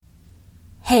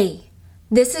Hey,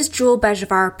 this is Jewel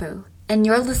Bejavarpu, and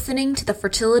you're listening to the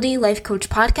Fertility Life Coach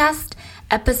Podcast,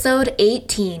 episode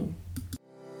 18.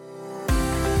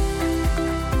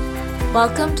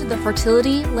 Welcome to the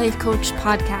Fertility Life Coach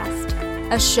Podcast,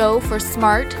 a show for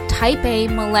smart, type A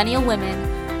millennial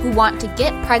women who want to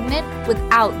get pregnant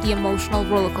without the emotional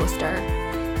roller coaster.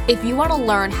 If you want to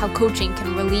learn how coaching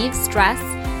can relieve stress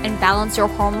and balance your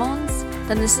hormones,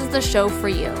 then this is the show for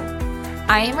you.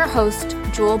 I am your host,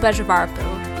 Jewel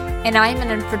Bejavarpu, and I am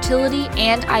an infertility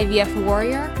and IVF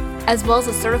warrior, as well as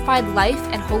a certified life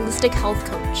and holistic health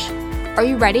coach. Are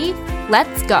you ready?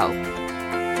 Let's go.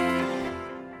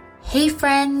 Hey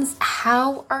friends,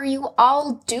 how are you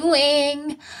all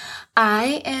doing?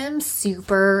 I am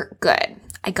super good.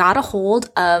 I got a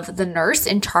hold of the nurse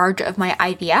in charge of my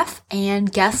IVF,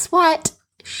 and guess what?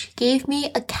 She gave me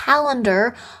a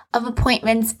calendar of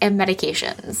appointments and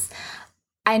medications.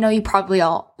 I know you probably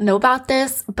all know about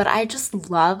this, but I just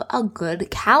love a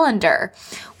good calendar.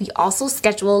 We also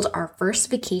scheduled our first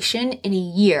vacation in a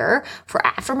year for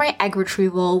after my egg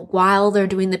retrieval while they're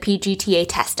doing the PGTA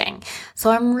testing. So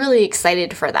I'm really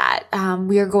excited for that.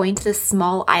 We are going to this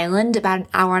small island about an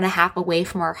hour and a half away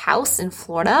from our house in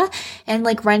Florida and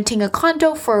renting a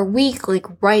condo for a week,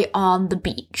 right on the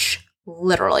beach.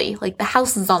 Literally, the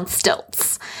house is on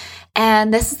stilts.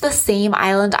 And this is the same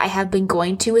island I have been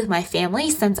going to with my family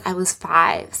since I was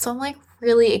 5. So I'm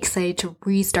really excited to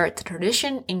restart the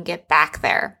tradition and get back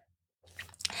there.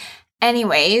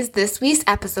 Anyways, this week's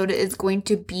episode is going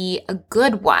to be a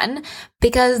good one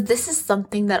because this is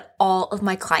something that all of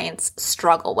my clients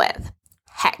struggle with.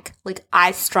 Heck,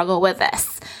 I struggle with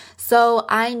this. So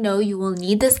I know you will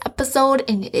need this episode,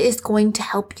 and it is going to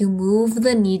help you move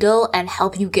the needle and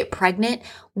help you get pregnant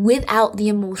without the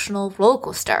emotional roller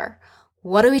coaster.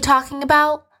 What are we talking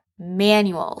about?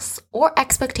 Manuals or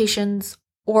expectations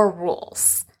or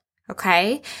rules.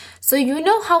 Okay? So you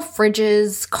know how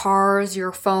fridges, cars,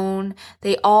 your phone,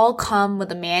 they all come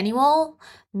with a manual?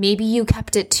 Maybe you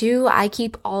kept it too. I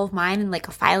keep all of mine in a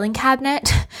filing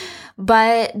cabinet.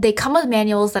 But they come with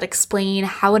manuals that explain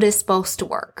how it is supposed to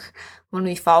work. When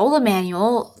we follow the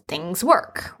manual, things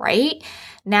work, right?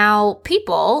 Now,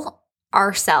 people,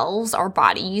 ourselves, our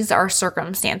bodies, our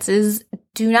circumstances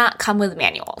do not come with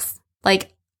manuals.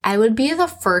 I would be the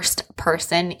first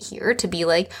person here to be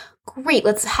great,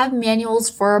 let's have manuals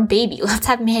for our baby. Let's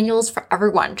have manuals for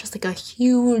everyone. Just a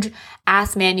huge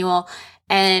ass manual.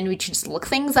 And we just look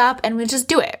things up and we just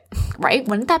do it, right?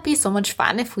 Wouldn't that be so much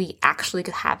fun if we actually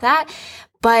could have that?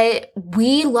 But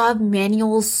we love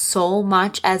manuals so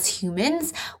much as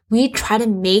humans. We try to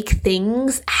make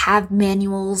things have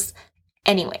manuals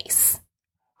anyways,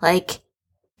 like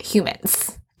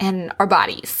humans and our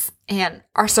bodies and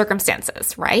our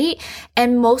circumstances, right?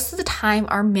 And most of the time,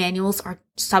 our manuals are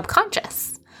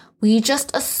subconscious. We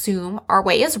just assume our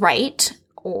way is right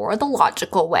or the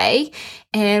logical way,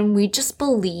 and we just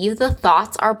believe the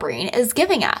thoughts our brain is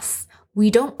giving us.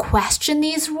 We don't question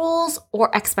these rules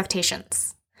or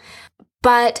expectations.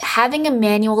 But having a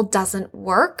manual doesn't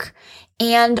work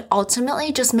and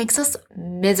ultimately just makes us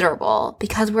miserable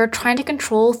because we're trying to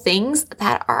control things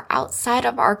that are outside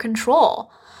of our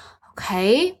control.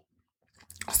 Okay?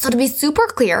 So to be super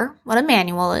clear, what a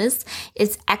manual is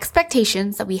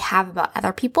expectations that we have about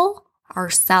other people,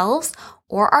 ourselves,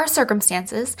 or our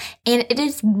circumstances, and it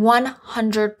is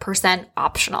 100%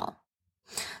 optional.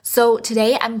 So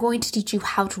today I'm going to teach you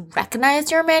how to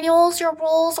recognize your manuals, your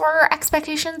rules, or your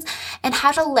expectations, and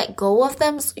how to let go of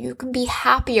them so you can be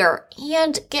happier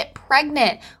and get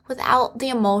pregnant without the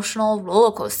emotional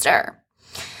roller coaster.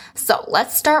 So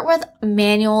let's start with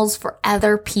manuals for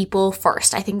other people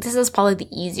first. I think this is probably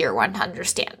the easier one to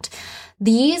understand.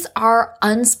 These are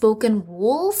unspoken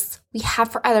rules we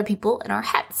have for other people in our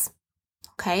heads.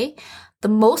 Okay? The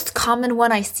most common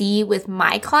one I see with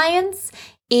my clients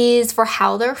is for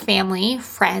how their family,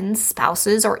 friends,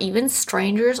 spouses, or even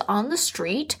strangers on the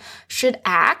street should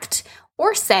act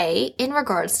or say in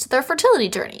regards to their fertility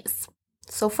journeys.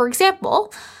 So for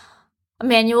example, a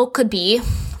manual could be,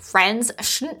 friends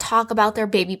shouldn't talk about their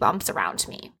baby bumps around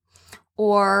me.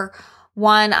 Or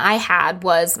one I had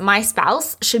was, my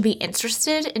spouse should be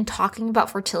interested in talking about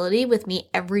fertility with me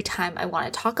every time I want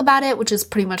to talk about it, which is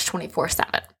pretty much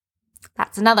 24/7.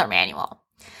 That's another manual.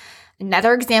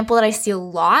 Another example that I see a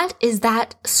lot is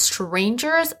that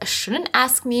strangers shouldn't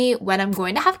ask me when I'm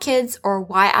going to have kids or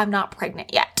why I'm not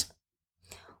pregnant yet.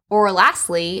 Or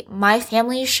lastly, my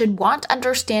family should want to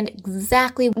understand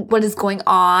exactly what is going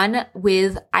on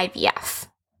with IVF.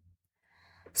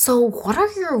 So what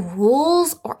are your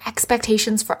rules or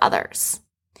expectations for others?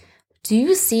 Do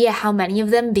you see how many of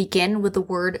them begin with the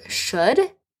word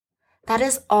should? That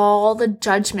is all the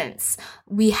judgments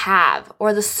we have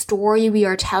or the story we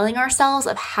are telling ourselves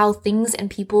of how things and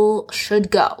people should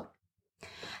go.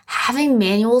 Having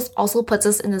manuals also puts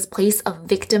us in this place of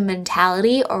victim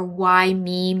mentality or why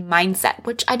me mindset,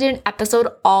 which I did an episode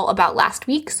all about last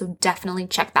week, so definitely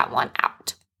check that one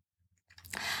out.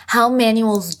 How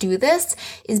manuals do this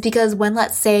is because when,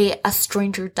 let's say, a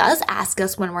stranger does ask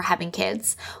us when we're having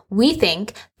kids, we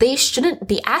think they shouldn't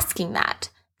be asking that.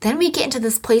 Then we get into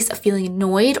this place of feeling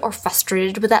annoyed or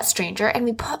frustrated with that stranger, and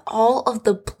we put all of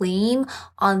the blame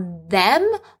on them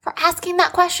for asking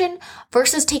that question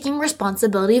versus taking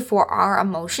responsibility for our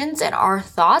emotions and our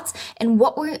thoughts and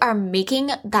what we are making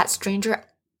that stranger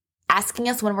asking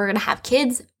us when we're going to have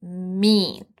kids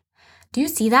mean. Do you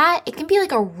see that? It can be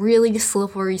like a really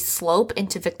slippery slope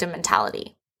into victim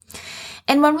mentality.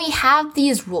 And when we have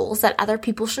these rules that other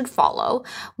people should follow,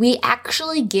 we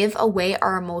actually give away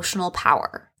our emotional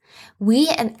power. We,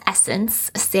 in essence,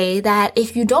 say that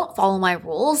if you don't follow my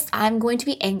rules, I'm going to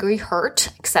be angry, hurt,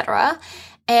 etc.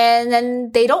 And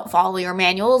then they don't follow your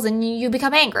manuals and you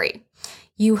become angry.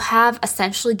 You have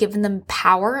essentially given them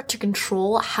power to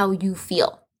control how you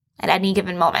feel at any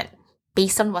given moment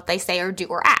based on what they say or do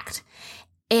or act.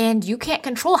 And you can't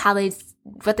control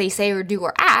what they say or do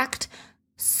or act.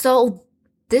 So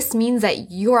this means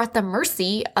that you're at the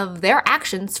mercy of their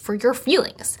actions for your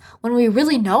feelings. When we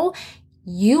really know,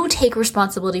 you take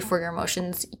responsibility for your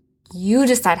emotions. You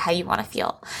decide how you want to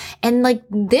feel. And like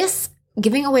this,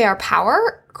 giving away our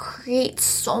power creates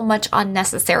so much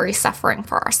unnecessary suffering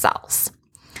for ourselves.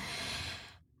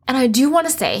 And I do want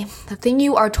to say the thing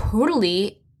you are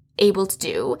totally able to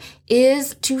do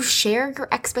is to share your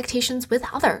expectations with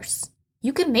others.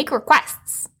 You can make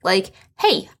requests like,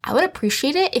 hey, I would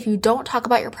appreciate it if you don't talk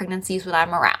about your pregnancies when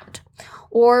I'm around.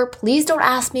 Or please don't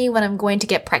ask me when I'm going to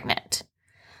get pregnant.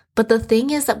 But the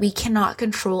thing is that we cannot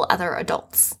control other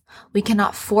adults. We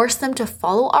cannot force them to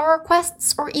follow our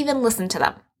requests or even listen to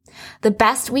them. The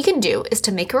best we can do is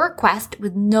to make a request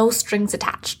with no strings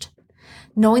attached,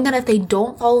 knowing that if they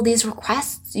don't follow these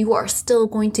requests, you are still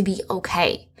going to be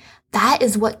okay. That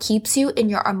is what keeps you in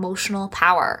your emotional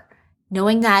power,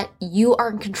 knowing that you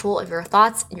are in control of your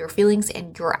thoughts, your feelings,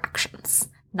 and your actions,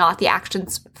 not the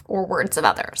actions or words of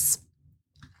others.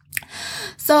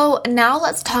 So now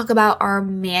let's talk about our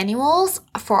manuals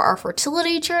for our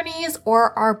fertility journeys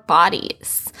or our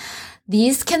bodies.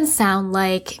 These can sound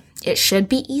like it should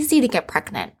be easy to get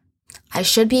pregnant. I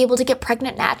should be able to get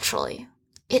pregnant naturally.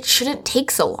 It shouldn't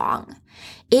take so long.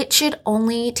 It should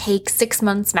only take 6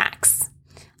 months max.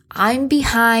 I'm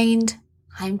behind.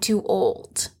 I'm too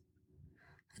old.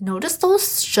 Notice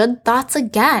those should thoughts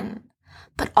again.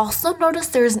 But also notice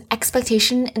there's an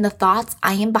expectation in the thoughts,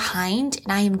 I am behind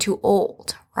and I am too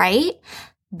old, right?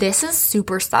 This is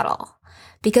super subtle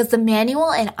because the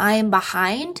manual and I am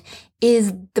behind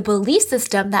is the belief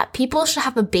system that people should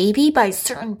have a baby by a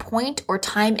certain point or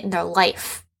time in their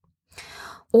life,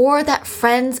 or that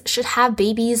friends should have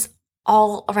babies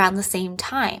all around the same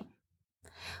time.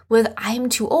 With I am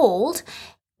too old,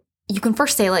 you can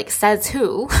first say like, says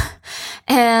who?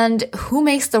 And who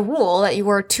makes the rule that you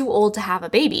are too old to have a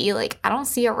baby? Like, I don't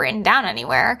see it written down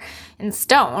anywhere in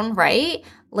stone, right?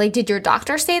 Like, did your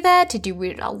doctor say that? Did you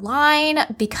read a line?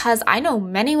 Because I know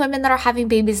many women that are having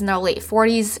babies in their late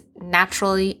 40s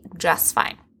naturally just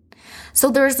fine. So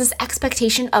there's this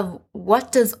expectation of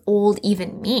what does old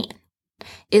even mean?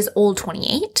 Is old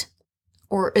 28?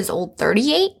 Or is old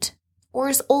 38? Or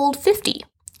is old 50?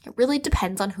 It really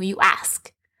depends on who you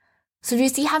ask. So do you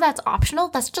see how that's optional?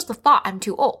 That's just a thought, I'm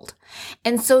too old.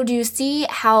 And so do you see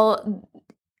how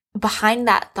behind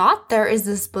that thought, there is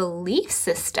this belief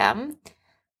system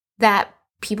that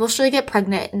people should get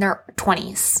pregnant in their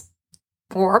 20s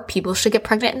or people should get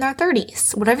pregnant in their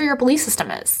 30s, whatever your belief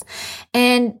system is.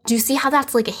 And do you see how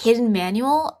that's like a hidden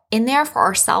manual in there for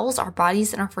ourselves, our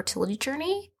bodies, and our fertility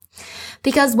journey?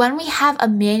 Because when we have a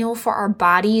manual for our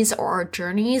bodies or our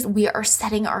journeys, we are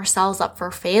setting ourselves up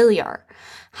for failure.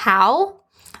 How?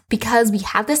 Because we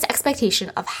have this expectation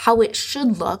of how it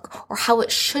should look or how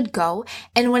it should go.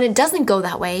 And when it doesn't go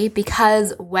that way,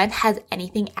 because when has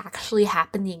anything actually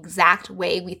happened the exact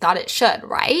way we thought it should,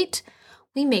 right?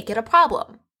 We make it a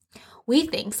problem. We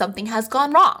think something has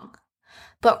gone wrong.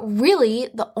 But really,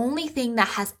 the only thing that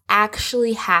has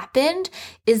actually happened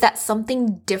is that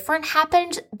something different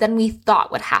happened than we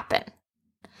thought would happen.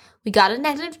 We got a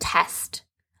negative test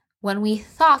when we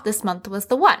thought this month was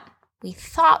the one. We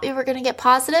thought we were going to get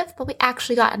positive, but we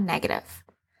actually got a negative.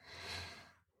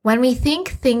 When we think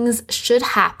things should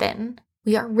happen,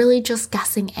 we are really just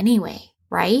guessing anyway,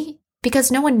 right?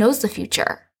 Because no one knows the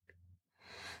future.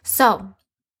 So,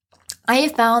 I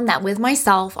have found that with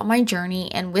myself on my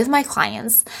journey and with my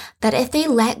clients, that if they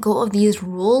let go of these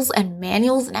rules and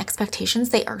manuals and expectations,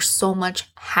 they are so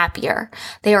much happier.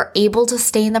 They are able to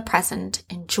stay in the present,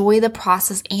 enjoy the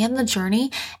process and the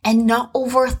journey, and not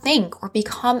overthink or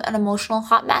become an emotional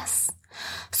hot mess.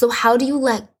 So how do you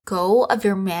let go of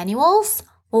your manuals?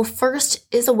 Well, first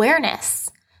is awareness.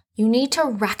 You need to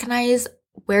recognize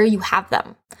where you have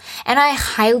them. And I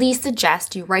highly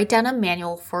suggest you write down a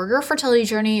manual for your fertility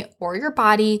journey or your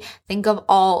body. Think of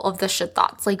all of the should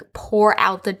thoughts, like pour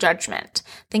out the judgment.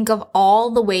 Think of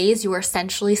all the ways you are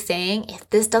essentially saying, if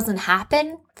this doesn't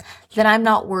happen, then I'm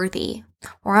not worthy,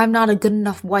 or I'm not a good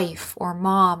enough wife or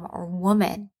mom or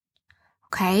woman.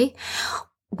 Okay?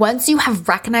 Once you have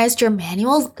recognized your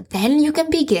manuals, then you can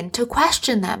begin to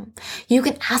question them. You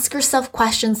can ask yourself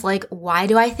questions like, why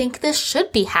do I think this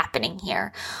should be happening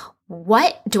here?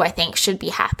 What do I think should be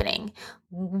happening?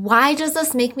 Why does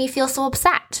this make me feel so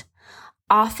upset?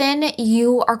 Often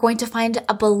you are going to find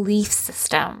a belief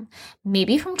system,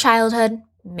 maybe from childhood,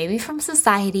 maybe from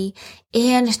society,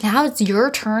 and now it's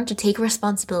your turn to take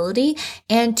responsibility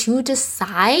and to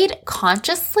decide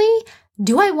consciously,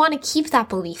 do I want to keep that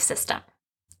belief system?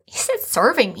 Is it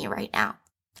serving me right now?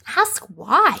 Ask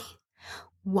why.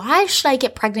 Why should I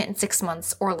get pregnant in 6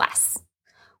 months or less?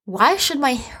 Why should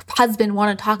my husband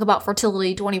want to talk about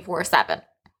fertility 24/7?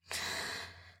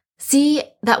 See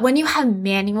that when you have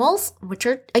manuals, which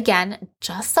are, again,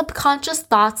 just subconscious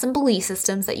thoughts and belief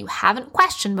systems that you haven't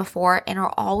questioned before and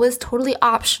are always totally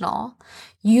optional,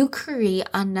 you create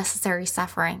unnecessary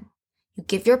suffering. You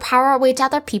give your power away to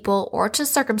other people or to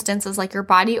circumstances like your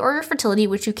body or your fertility,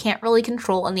 which you can't really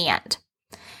control in the end.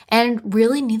 And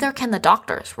really, neither can the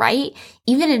doctors, right?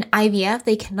 Even in IVF,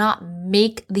 they cannot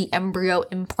make the embryo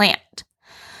implant.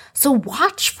 So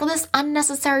watch for this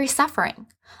unnecessary suffering.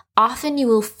 Often you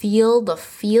will feel the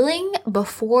feeling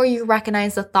before you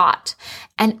recognize the thought,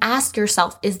 and ask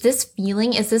yourself, is this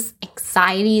feeling, is this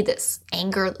anxiety, this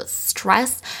anger, this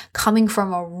stress coming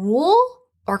from a rule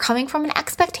or coming from an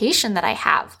expectation that I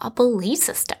have, a belief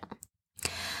system?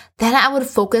 Then I would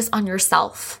focus on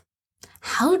yourself.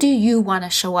 How do you want to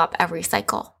show up every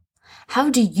cycle? How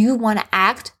do you want to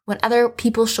act when other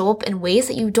people show up in ways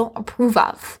that you don't approve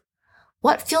of?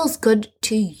 What feels good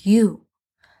to you?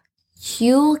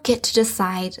 You get to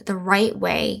decide the right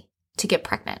way to get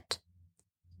pregnant.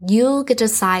 You get to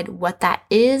decide what that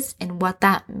is and what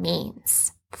that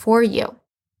means for you.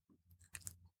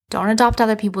 Don't adopt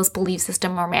other people's belief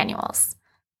system or manuals.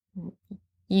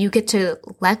 You get to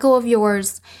let go of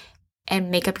yours and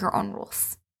make up your own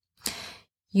rules.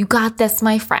 You got this,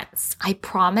 my friends. I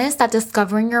promise that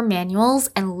discovering your manuals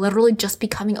and literally just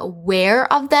becoming aware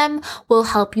of them will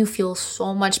help you feel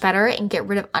so much better and get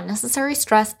rid of unnecessary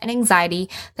stress and anxiety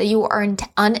that you are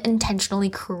unintentionally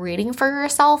creating for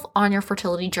yourself on your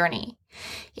fertility journey.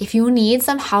 If you need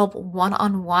some help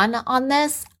one-on-one on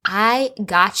this, I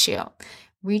got you.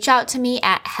 Reach out to me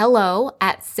at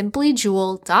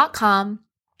hello@simplyjewel.com.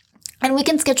 And we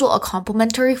can schedule a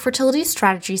complimentary fertility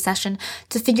strategy session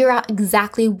to figure out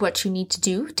exactly what you need to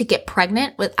do to get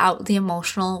pregnant without the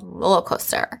emotional roller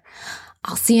coaster.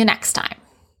 I'll see you next time.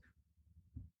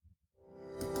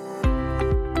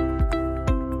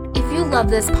 If you love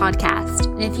this podcast,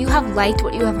 and if you have liked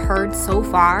what you have heard so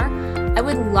far, I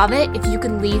would love it if you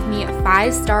could leave me a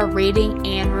 5-star rating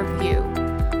and review.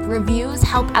 Reviews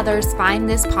help others find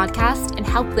this podcast and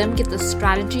help them get the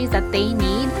strategies that they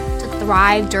need to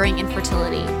thrive during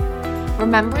infertility.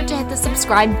 Remember to hit the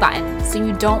subscribe button so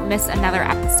you don't miss another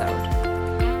episode.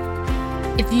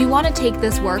 If you want to take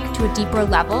this work to a deeper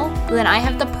level, then I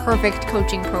have the perfect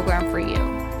coaching program for you.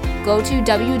 Go to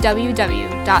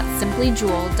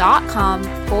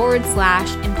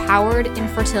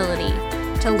www.simplyjewel.com/empowered-infertility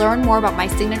to learn more about my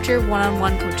signature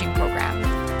one-on-one coaching program.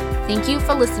 Thank you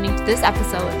for listening to this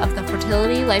episode of the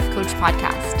Fertility Life Coach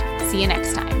Podcast. See you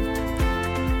next time.